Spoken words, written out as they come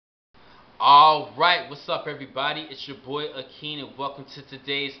Alright, what's up everybody? It's your boy Akeen and welcome to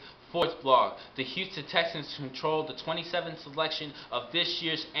today's Sports Blog. The Houston Texans control the 27th selection of this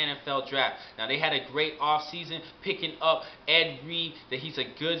year's NFL Draft. Now they had a great offseason picking up Ed Reed, that he's a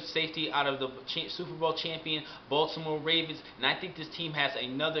good safety out of the Super Bowl champion Baltimore Ravens, and I think this team has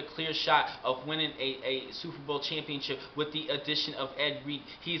another clear shot of winning a Super Bowl championship with the addition of Ed Reed.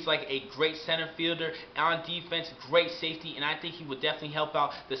 He's like a great center fielder on defense, great safety, and I think he would definitely help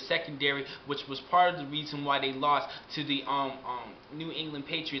out the secondary, which was part of the reason why they lost to the New England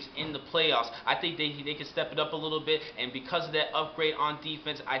Patriots in the playoffs. I think they can step it up a little bit, and because of that upgrade on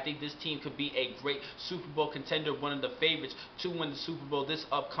defense, I think this team could be a great Super Bowl contender, one of the favorites to win the Super Bowl this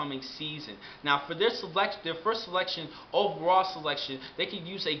upcoming season. Now for their first selection, overall selection, they could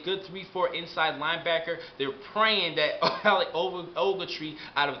use a good 3-4 inside linebacker. They're praying that Alec Ogletree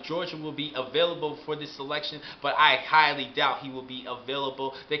out of Georgia will be available for this selection, but I highly doubt he will be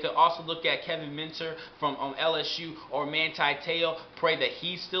available. They could also look at Kevin Minter from LSU or Manti Te'o. Pray that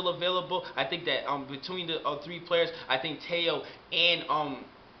he's still available. I think that between the three players, I think Te'o and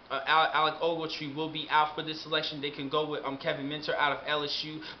Alec Ogletree will be out for this selection. They can go with Kevin Minter out of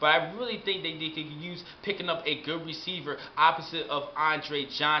LSU, but I really think they could use picking up a good receiver opposite of Andre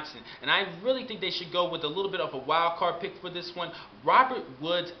Johnson, and I really think they should go with a little bit of a wild card pick for this one. Robert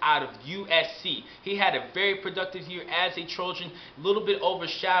Woods out of USC. He had a very productive year as a Trojan, a little bit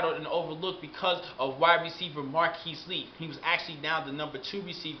overshadowed and overlooked because of wide receiver Marquise Lee. He was actually now the number 2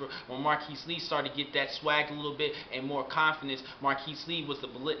 receiver when Marquise Lee started to get that swag a little bit and more confidence. Marquise Lee was the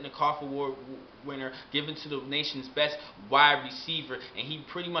Biletnikoff Award winner, given to the nation's best wide receiver, and he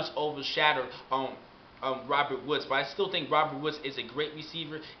pretty much overshadowed Robert Woods. But I still think Robert Woods is a great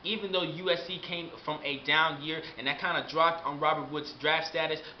receiver, even though USC came from a down year and that kind of dropped on Robert Woods' draft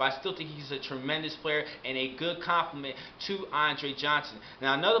status, but I still think he's a tremendous player and a good compliment to Andre Johnson.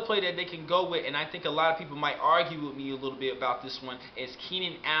 Now another player that they can go with, and I think a lot of people might argue with me a little bit about this one, is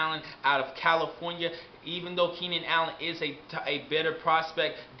Keenan Allen out of California. Even though Keenan Allen is a better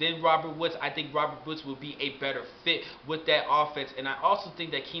prospect than Robert Woods, I think Robert Woods will be a better fit with that offense. And I also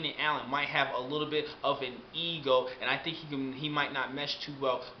think that Keenan Allen might have a little bit of an ego, and I think he might not mesh too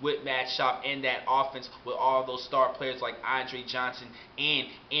well with Matt Schaub and that offense with all those star players like Andre Johnson and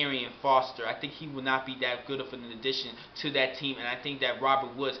Arian Foster. I think he will not be that good of an addition to that team, and I think that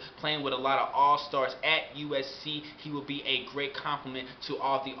Robert Woods, playing with a lot of all-stars at USC, he will be a great complement to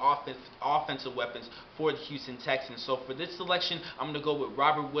all the offensive weapons for the Houston Texans. So for this selection, I'm going to go with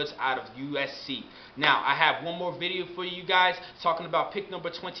Robert Woods out of USC. Now, I have one more video for you guys talking about pick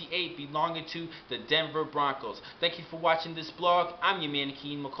number 28 belonging to the Denver Broncos. Thank you for watching this blog. I'm your man,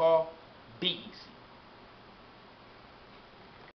 Akeen McCall. Be easy.